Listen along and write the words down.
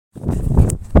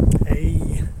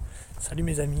Salut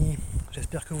mes amis,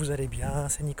 j'espère que vous allez bien,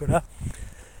 c'est Nicolas.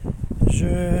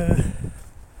 Je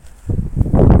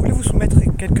voulais vous soumettre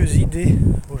quelques idées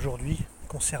aujourd'hui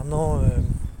concernant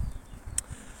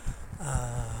un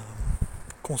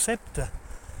concept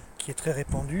qui est très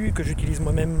répandu, que j'utilise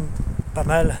moi-même pas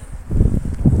mal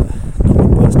dans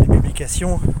mes posts, mes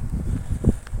publications.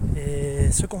 Et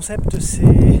ce concept,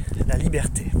 c'est la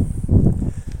liberté.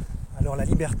 Alors la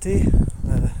liberté,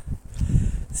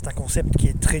 c'est un concept qui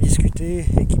est très discuté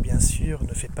et qui bien sûr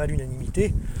ne fait pas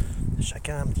l'unanimité.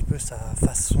 Chacun a un petit peu sa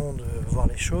façon de voir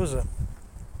les choses.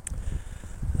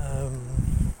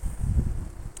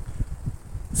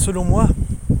 Selon moi,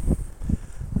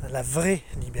 la vraie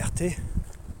liberté,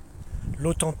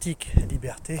 l'authentique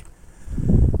liberté,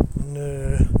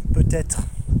 ne peut être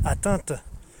atteinte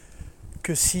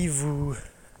que si vous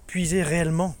puisez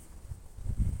réellement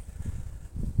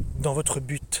dans votre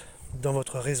but, dans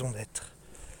votre raison d'être.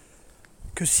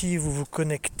 Que si vous vous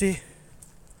connectez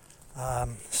à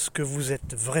ce que vous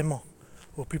êtes vraiment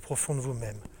au plus profond de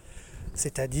vous-même,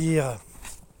 c'est-à-dire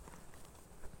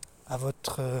à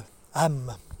votre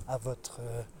âme, à votre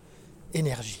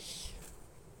énergie.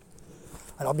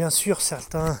 Alors bien sûr,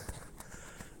 certains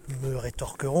me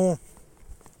rétorqueront,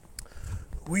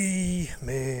 oui,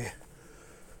 mais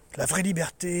la vraie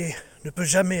liberté ne peut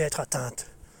jamais être atteinte,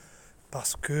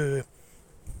 parce que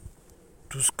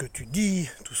tout ce que tu dis,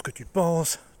 tout ce que tu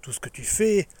penses, tout ce que tu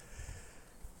fais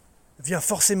vient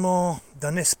forcément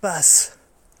d'un espace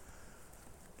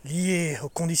lié au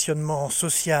conditionnement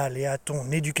social et à ton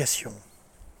éducation.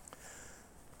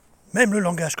 Même le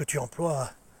langage que tu emploies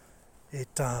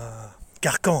est un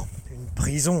carcan, une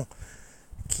prison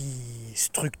qui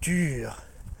structure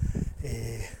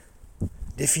et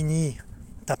définit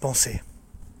ta pensée.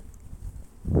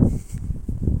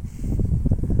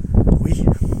 Oui,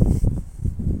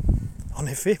 en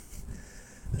effet,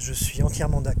 je suis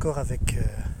entièrement d'accord avec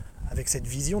cette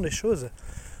vision des choses,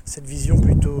 cette vision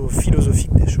plutôt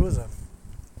philosophique des choses.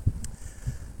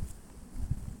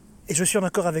 Et je suis en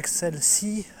accord avec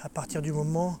celle-ci à partir du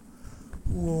moment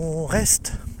où on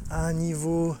reste à un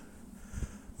niveau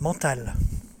mental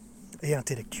et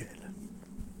intellectuel.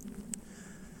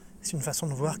 C'est une façon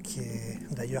de voir qui est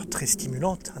d'ailleurs très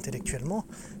stimulante intellectuellement,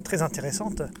 très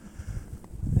intéressante.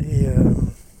 Et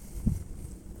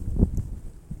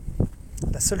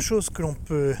la seule chose que l'on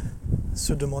peut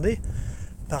se demander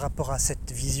par rapport à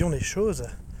cette vision des choses,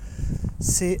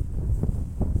 c'est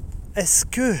est-ce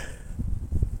que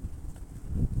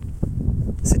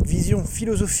cette vision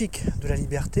philosophique de la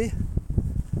liberté,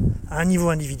 à un niveau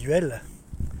individuel,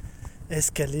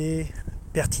 est-ce qu'elle est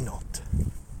pertinente ?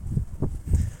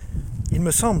 Il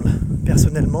me semble,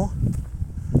 personnellement,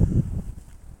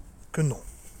 que non.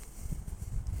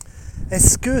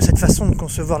 Est-ce que cette façon de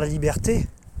concevoir la liberté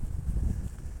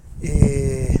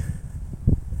est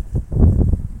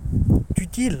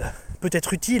utile, peut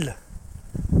être utile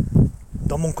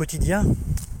dans mon quotidien ?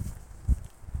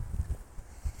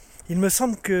 Il me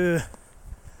semble que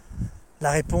la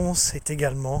réponse est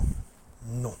également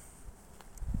non.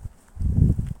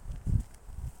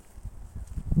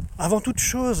 Avant toute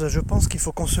chose, je pense qu'il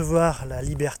faut concevoir la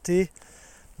liberté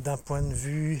d'un point de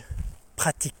vue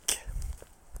pratique.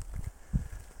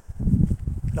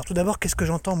 Alors tout d'abord, qu'est-ce que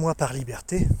j'entends moi par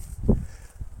liberté ?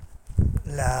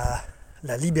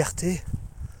 La liberté,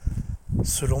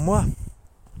 selon moi,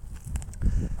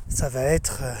 ça va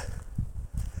être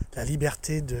la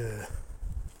liberté de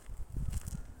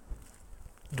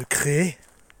créer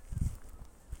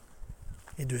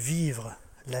et de vivre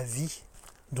la vie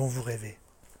dont vous rêvez.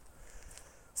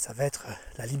 Ça va être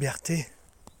la liberté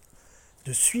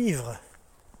de suivre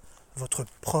votre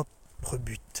propre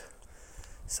but.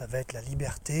 Ça va être la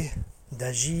liberté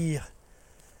d'agir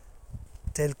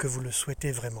tel que vous le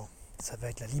souhaitez vraiment. Ça va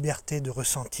être la liberté de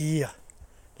ressentir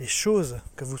les choses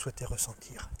que vous souhaitez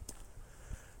ressentir.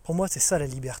 Pour moi, c'est ça la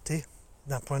liberté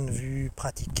d'un point de vue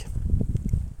pratique.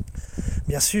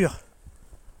 Bien sûr,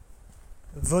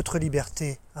 votre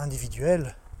liberté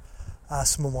individuelle, à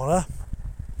ce moment-là,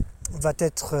 va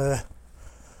être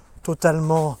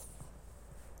totalement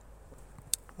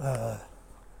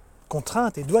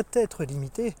contrainte et doit être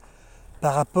limitée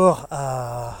par rapport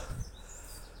à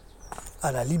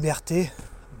la liberté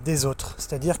des autres.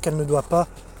 C'est-à-dire qu'elle ne doit pas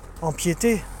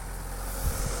empiéter.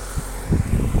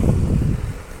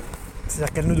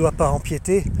 C'est-à-dire qu'elle ne doit pas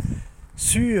empiéter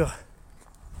sur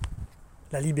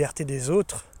la liberté des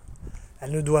autres.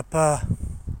 Elle ne doit pas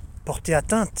porter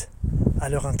atteinte à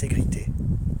leur intégrité.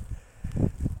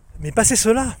 Mais passé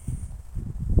cela,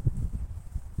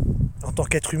 en tant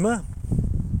qu'être humain,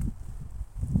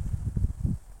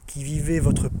 qui vivez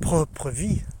votre propre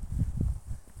vie,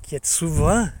 qui êtes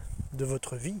souverain de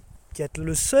votre vie, qui êtes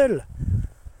le seul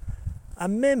à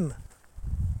même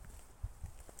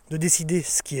de décider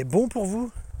ce qui est bon pour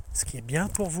vous, ce qui est bien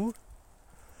pour vous,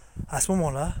 à ce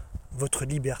moment-là, votre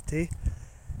liberté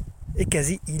est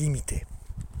quasi illimitée.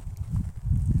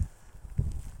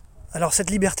 Alors cette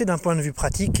liberté d'un point de vue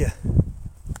pratique,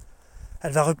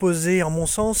 elle va reposer en mon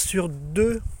sens sur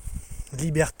deux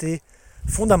libertés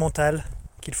fondamentales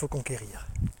qu'il faut conquérir.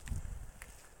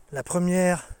 La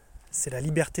première, c'est la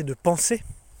liberté de penser.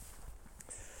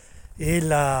 Et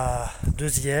la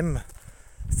deuxième,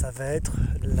 ça va être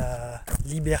la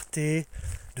liberté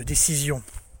de décision,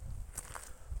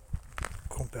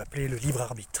 qu'on peut appeler le libre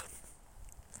arbitre.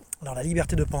 Alors la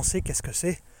liberté de penser, qu'est-ce que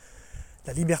c'est ?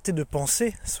 La liberté de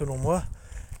penser, selon moi,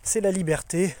 c'est la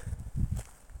liberté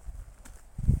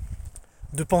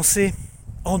de penser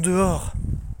en dehors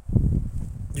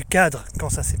du cadre quand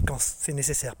c'est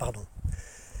nécessaire.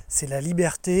 C'est la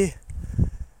liberté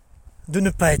de ne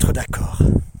pas être d'accord.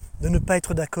 De ne pas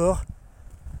être d'accord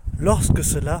lorsque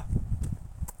cela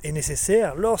est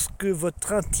nécessaire, lorsque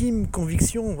votre intime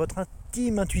conviction, votre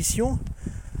intime intuition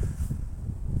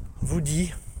vous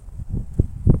dit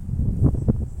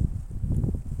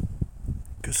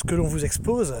que ce que l'on vous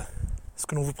expose, ce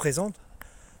que l'on vous présente,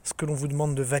 ce que l'on vous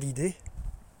demande de valider,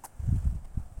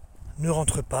 ne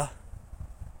rentre pas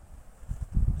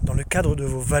dans le cadre de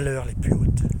vos valeurs les plus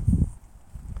hautes.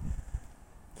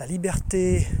 La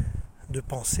liberté de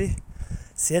penser,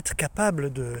 c'est être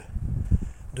capable de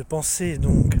penser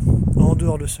donc en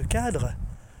dehors de ce cadre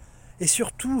et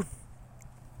surtout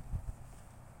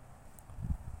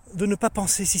de ne pas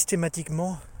penser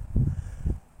systématiquement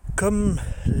comme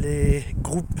les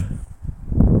groupes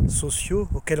sociaux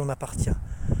auxquels on appartient,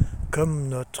 comme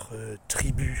notre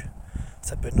tribu.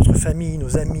 Ça peut être notre famille,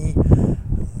 nos amis,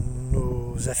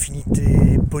 nos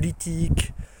affinités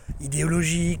politiques,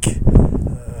 idéologiques,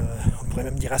 on pourrait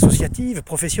même dire associatives,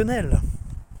 professionnelles.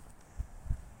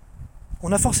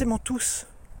 On a forcément tous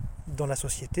dans la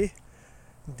société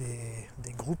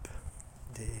des groupes,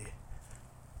 des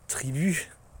tribus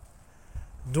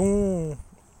dont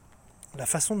la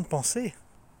façon de penser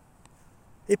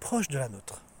est proche de la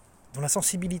nôtre, dont la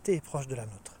sensibilité est proche de la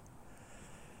nôtre.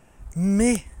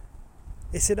 Mais,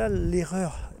 et c'est là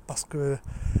l'erreur, parce que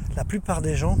la plupart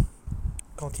des gens,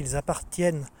 quand ils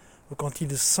appartiennent ou quand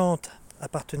ils sentent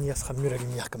appartenir, ce sera mieux la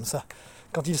lumière comme ça,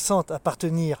 quand ils sentent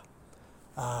appartenir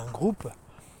à un groupe,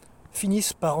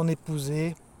 finissent par en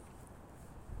épouser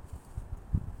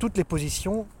toutes les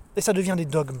positions et ça devient des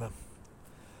dogmes.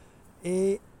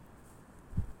 Et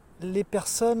les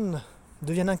personnes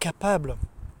deviennent incapables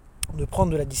de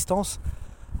prendre de la distance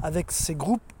avec ces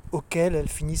groupes auxquels elles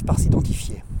finissent par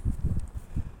s'identifier.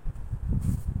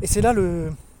 Et c'est là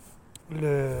le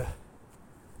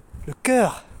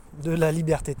cœur de la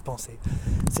liberté de penser.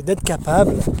 C'est d'être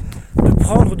capable de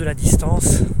prendre de la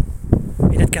distance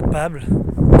et d'être capable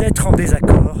d'être en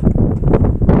désaccord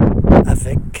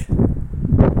avec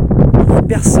les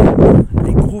personnes,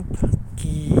 les groupes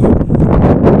qui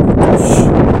touchent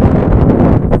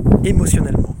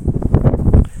émotionnellement.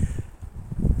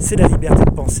 C'est la liberté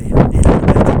de penser. Et la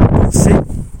liberté de penser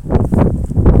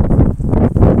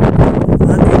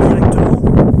induit directement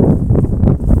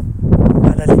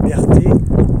à la liberté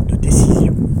de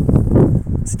décision,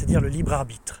 c'est-à-dire le libre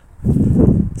arbitre.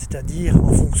 C'est-à-dire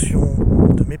en fonction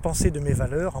de mes pensées, de mes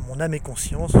valeurs, en mon âme et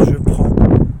conscience, je prends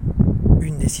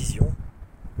une décision.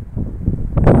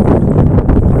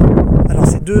 Alors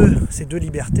ces deux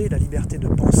libertés, la liberté de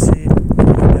penser et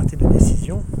la liberté de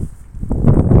décision,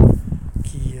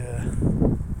 qui,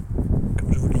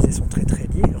 comme je vous le disais, sont très très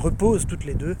liées, reposent toutes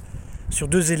les deux sur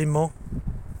deux éléments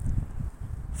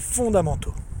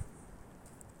fondamentaux.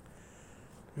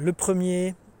 Le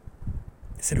premier,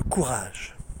 c'est le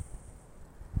courage.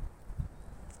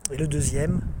 Et le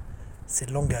deuxième, c'est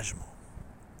l'engagement.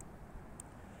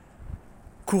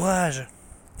 Courage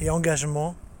et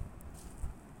engagement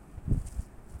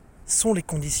sont les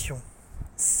conditions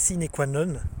sine qua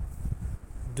non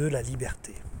de la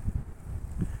liberté.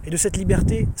 Et de cette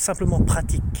liberté simplement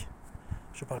pratique.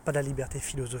 Je ne parle pas de la liberté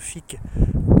philosophique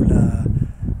ou la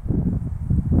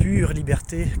pure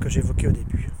liberté que j'évoquais au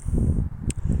début.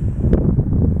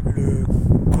 Le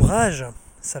courage,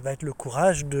 ça va être le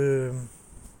courage de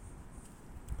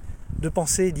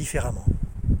penser différemment.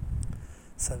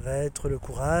 Ça va être le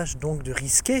courage donc de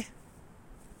risquer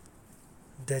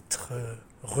d'être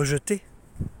rejeté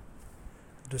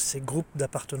de ces groupes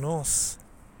d'appartenance,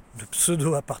 de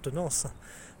pseudo-appartenance,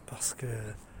 parce que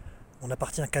on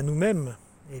n'appartient qu'à nous-mêmes,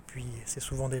 et puis c'est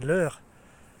souvent des leurs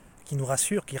qui nous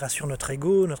rassurent, qui rassurent notre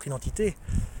ego, notre identité,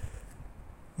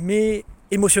 mais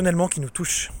émotionnellement qui nous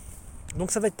touchent.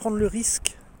 Donc ça va être prendre le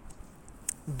risque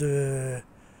d'être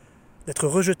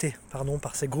rejeté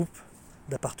par ces groupes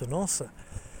d'appartenance.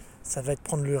 Ça va être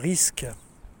prendre le risque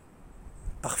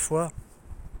parfois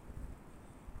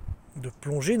de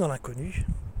plonger dans l'inconnu.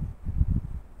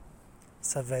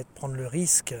 Ça va être prendre le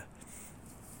risque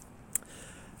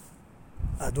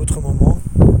à d'autres moments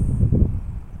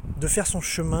de faire son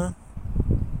chemin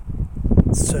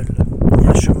seul. Et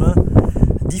un chemin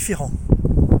différent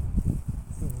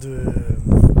de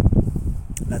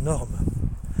la norme.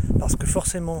 Parce que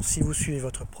forcément, si vous suivez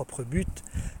votre propre but,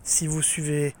 si vous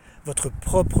suivez votre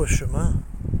propre chemin,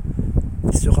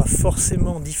 il sera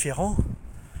forcément différent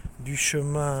du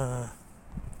chemin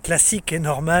classique et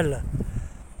normal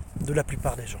de la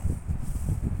plupart des gens.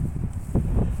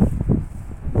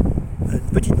 Une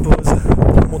petite pause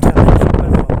pour montrer un petit peu le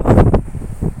voir.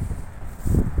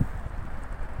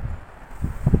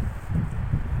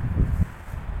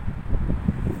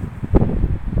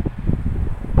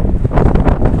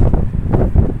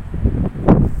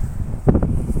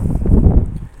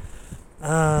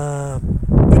 Un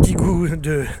petit goût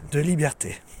de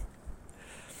liberté.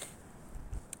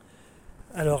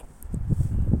 Alors,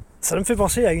 ça me fait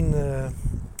penser à une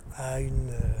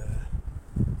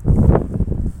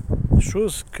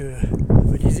chose que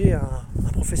me disait un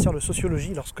professeur de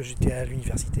sociologie lorsque j'étais à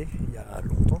l'université, il y a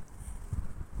longtemps.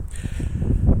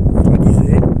 Il me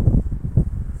disait,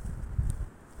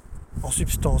 en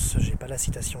substance, j'ai pas la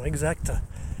citation exacte,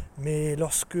 mais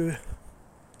lorsque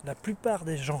la plupart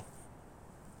des gens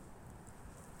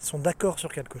sont d'accord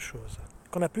sur quelque chose,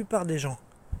 quand la plupart des gens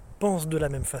pensent de la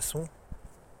même façon,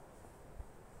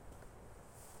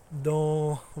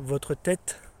 dans votre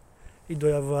tête, il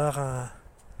doit y avoir un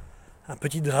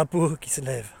petit drapeau qui se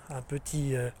lève, un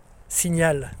petit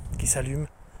signal qui s'allume,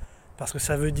 parce que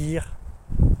ça veut dire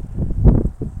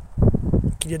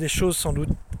qu'il y a des choses sans doute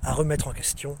à remettre en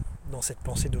question dans cette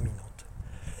pensée dominante.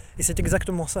 Et c'est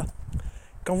exactement ça.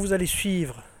 Quand vous allez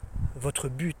suivre votre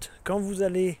but, quand vous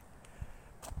allez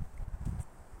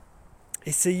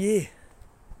essayer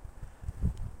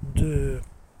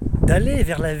d'aller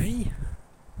vers la vie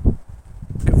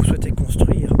que vous souhaitez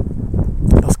construire,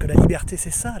 parce que la liberté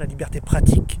c'est ça, la liberté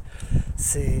pratique,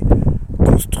 c'est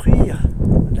construire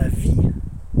la vie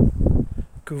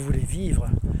que vous voulez vivre,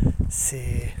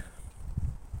 c'est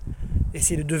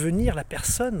essayer de devenir la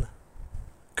personne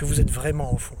que vous êtes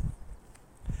vraiment au fond.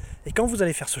 Et quand vous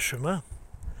allez faire ce chemin,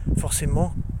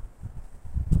 forcément,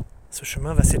 ce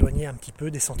chemin va s'éloigner un petit peu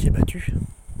des sentiers battus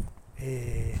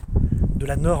et de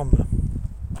la norme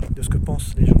de ce que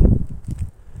pensent les gens.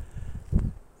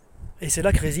 Et c'est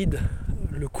là que réside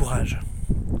le courage.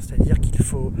 C'est-à-dire qu'il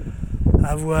faut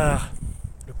avoir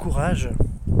le courage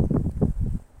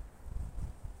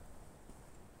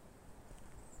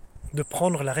de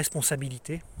prendre la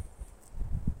responsabilité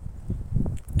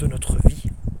de notre vie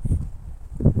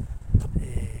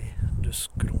et de ce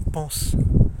que l'on pense,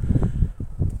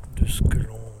 de ce que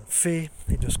l'on fait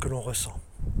et de ce que l'on ressent.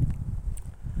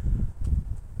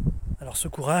 Alors ce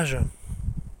courage,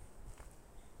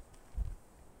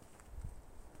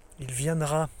 il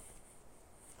viendra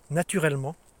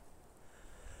naturellement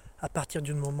à partir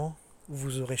du moment où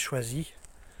vous aurez choisi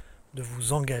de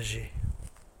vous engager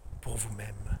pour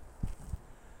vous-même,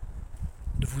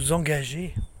 de vous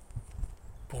engager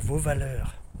pour vos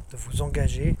valeurs, de vous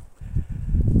engager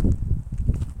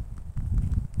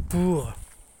pour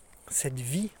cette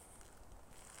vie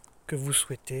que vous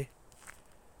souhaitez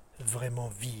vraiment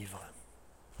vivre.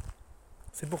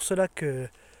 C'est pour cela que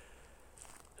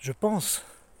je pense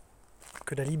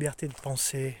que la liberté de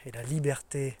penser et la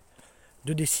liberté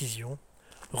de décision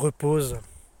reposent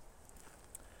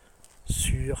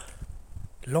sur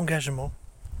l'engagement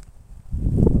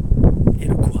et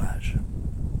le courage.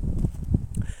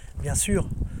 Bien sûr,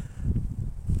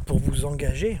 pour vous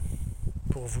engager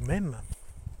pour vous-même,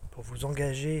 pour vous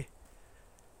engager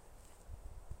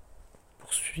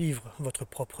pour suivre votre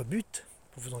propre but,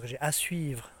 pour vous engager à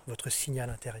suivre votre signal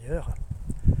intérieur,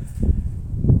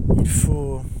 il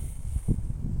faut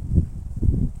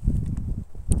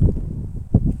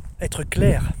être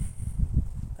clair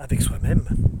avec soi-même,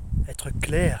 être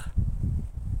clair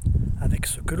avec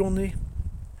ce que l'on est,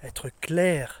 être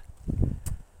clair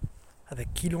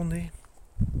avec qui l'on est,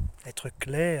 être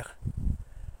clair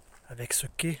avec ce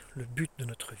qu'est le but de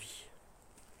notre vie.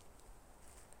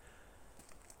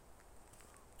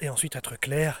 Et ensuite être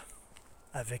clair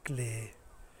avec les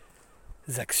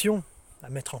actions à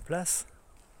mettre en place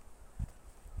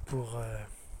pour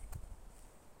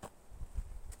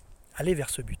aller vers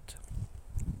ce but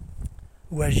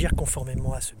ou agir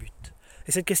conformément à ce but.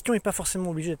 Et cette question n'est pas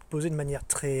forcément obligée d'être posée de manière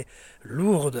très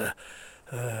lourde,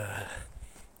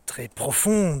 très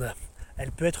profonde,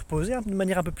 elle peut être posée de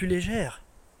manière un peu plus légère.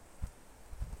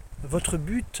 Votre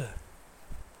but,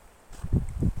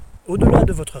 au-delà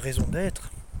de votre raison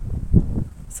d'être,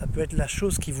 ça peut être la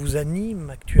chose qui vous anime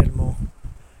actuellement,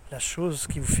 la chose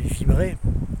qui vous fait vibrer,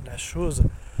 la chose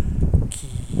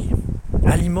qui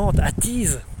alimente,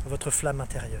 attise votre flamme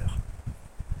intérieure.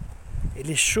 Et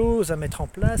les choses à mettre en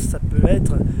place, ça peut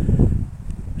être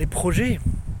les projets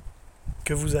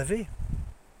que vous avez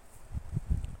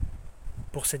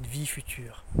pour cette vie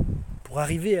future, pour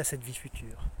arriver à cette vie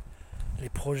future. Les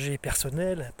projets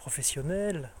personnels,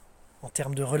 professionnels, en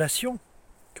termes de relations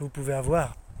que vous pouvez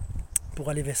avoir pour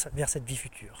aller vers cette vie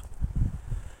future.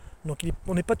 Donc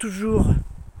on n'est pas toujours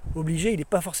obligé, il n'est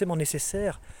pas forcément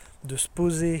nécessaire de se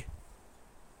poser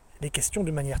les questions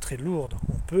de manière très lourde.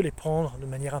 On peut les prendre de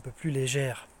manière un peu plus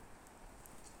légère.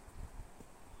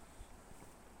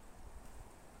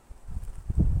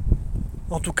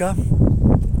 En tout cas,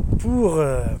 pour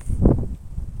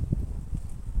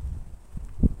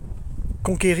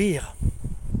conquérir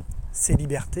ces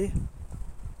libertés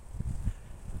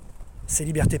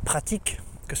pratiques,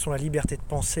 que sont la liberté de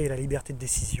penser et la liberté de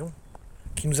décision,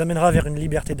 qui nous amènera vers une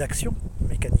liberté d'action,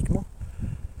 mécaniquement,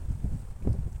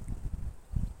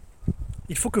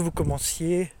 il faut que vous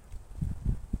commenciez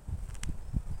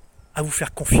à vous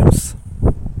faire confiance.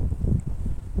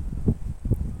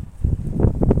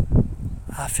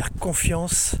 À faire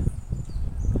confiance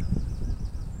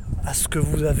à ce que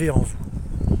vous avez en vous.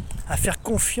 À faire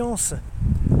confiance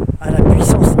à la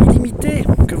puissance illimitée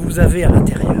que vous avez à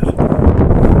l'intérieur.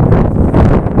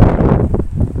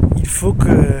 Il faut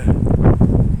que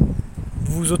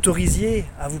vous vous autorisiez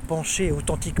à vous pencher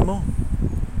authentiquement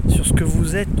sur ce que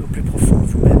vous êtes au plus profond de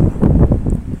vous-même.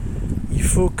 Il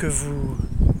faut que vous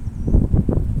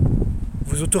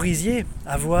vous autorisiez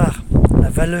à voir la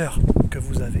valeur que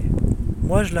vous avez.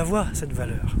 Moi, je la vois, cette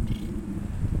valeur.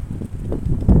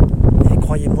 Et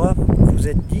croyez-moi, vous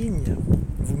êtes digne,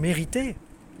 vous méritez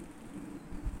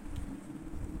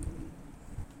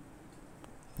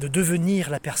de devenir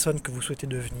la personne que vous souhaitez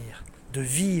devenir, de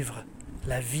vivre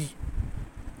la vie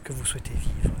que vous souhaitez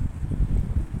vivre.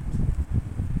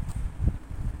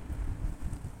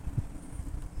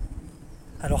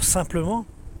 Alors simplement,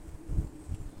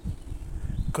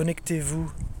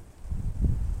 connectez-vous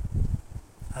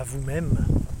à vous-même,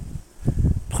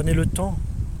 prenez le temps,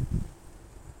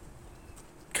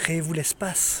 créez-vous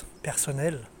l'espace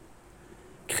personnel,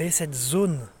 créez cette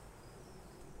zone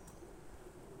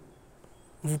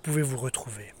où vous pouvez vous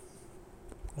retrouver,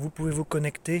 où vous pouvez vous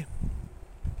connecter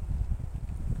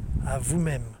à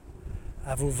vous-même,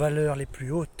 à vos valeurs les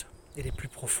plus hautes et les plus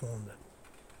profondes,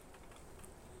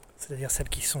 c'est-à-dire celles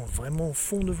qui sont vraiment au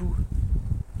fond de vous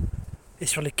et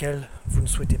sur lesquelles vous ne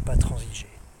souhaitez pas transiger.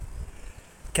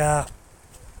 Car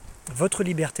votre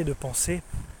liberté de penser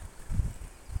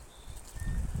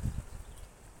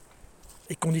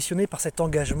est conditionnée par cet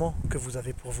engagement que vous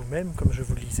avez pour vous-même, comme je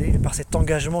vous le disais, et par cet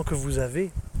engagement que vous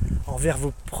avez envers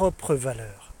vos propres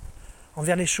valeurs,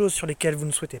 envers les choses sur lesquelles vous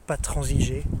ne souhaitez pas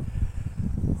transiger,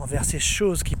 envers ces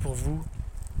choses qui pour vous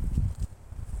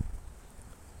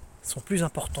sont plus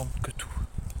importantes que tout.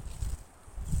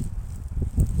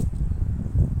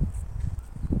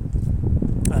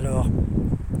 Alors,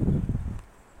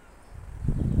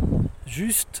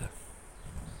 juste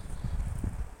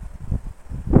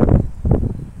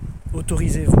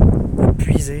autorisez-vous à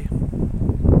puiser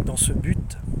dans ce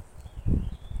but.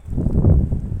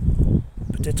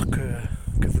 Peut-être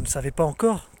que vous ne savez pas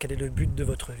encore quel est le but de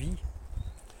votre vie.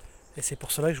 Et c'est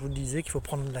pour cela que je vous disais qu'il faut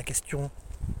prendre la question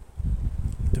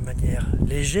de manière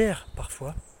légère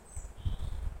parfois.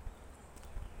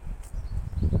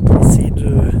 Essayez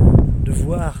de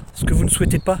voir ce que vous ne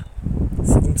souhaitez pas.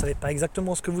 Si vous ne savez pas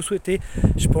exactement ce que vous souhaitez,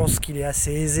 je pense qu'il est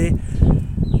assez aisé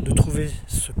de trouver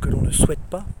ce que l'on ne souhaite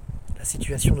pas, la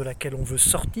situation de laquelle on veut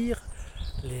sortir,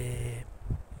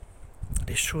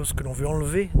 les choses que l'on veut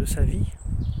enlever de sa vie,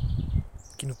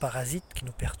 qui nous parasitent, qui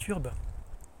nous perturbent,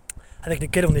 avec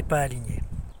lesquelles on n'est pas aligné.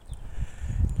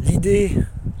 L'idée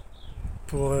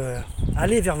pour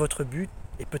aller vers votre but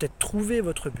et peut-être trouver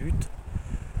votre but,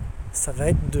 ça va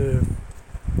être de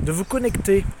vous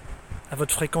connecter à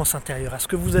votre fréquence intérieure, à ce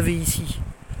que vous avez ici,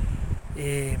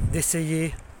 et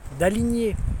d'essayer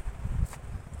d'aligner,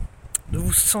 de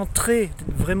vous centrer,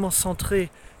 d'être vraiment centré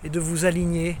et de vous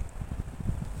aligner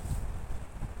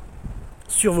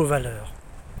sur vos valeurs.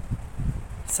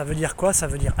 Ça veut dire quoi? Ça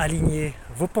veut dire aligner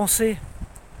vos pensées,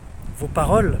 vos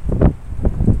paroles,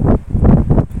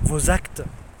 vos actes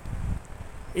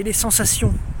et les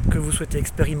sensations que vous souhaitez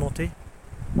expérimenter,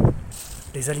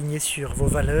 les aligner sur vos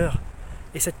valeurs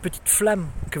et cette petite flamme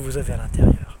que vous avez à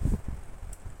l'intérieur.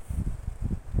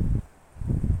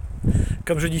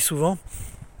 Comme je dis souvent,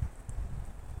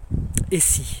 et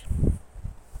si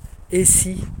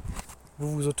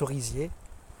vous vous autorisiez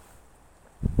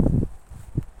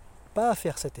pas à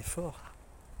faire cet effort,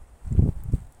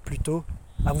 plutôt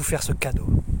à vous faire ce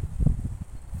cadeau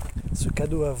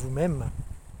à vous-même,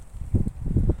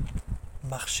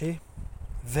 marcher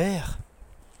vers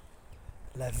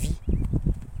la vie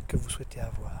que vous souhaitez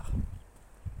avoir.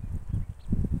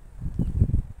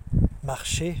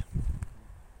 Marcher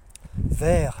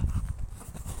vers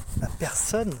la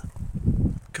personne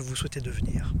que vous souhaitez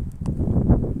devenir.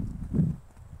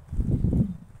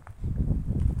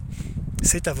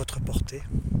 C'est à votre portée.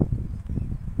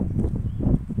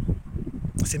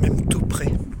 C'est même tout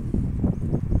près.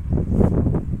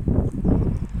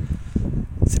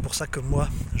 C'est pour ça que moi,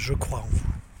 je crois en vous.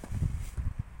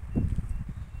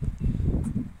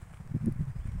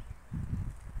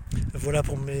 Voilà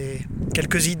pour mes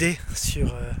quelques idées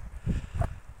sur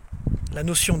la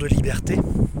notion de liberté.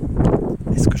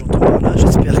 Et ce que j'entends par là,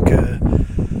 j'espère que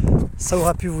ça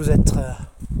aura pu vous être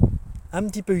un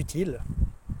petit peu utile.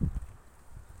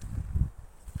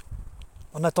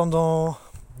 En attendant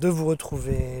de vous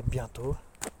retrouver bientôt,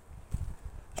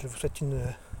 je vous souhaite une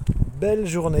belle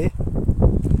journée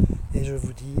et je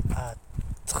vous dis à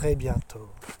très bientôt.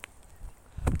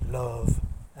 Love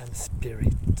and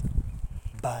Spirit.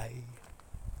 Bye.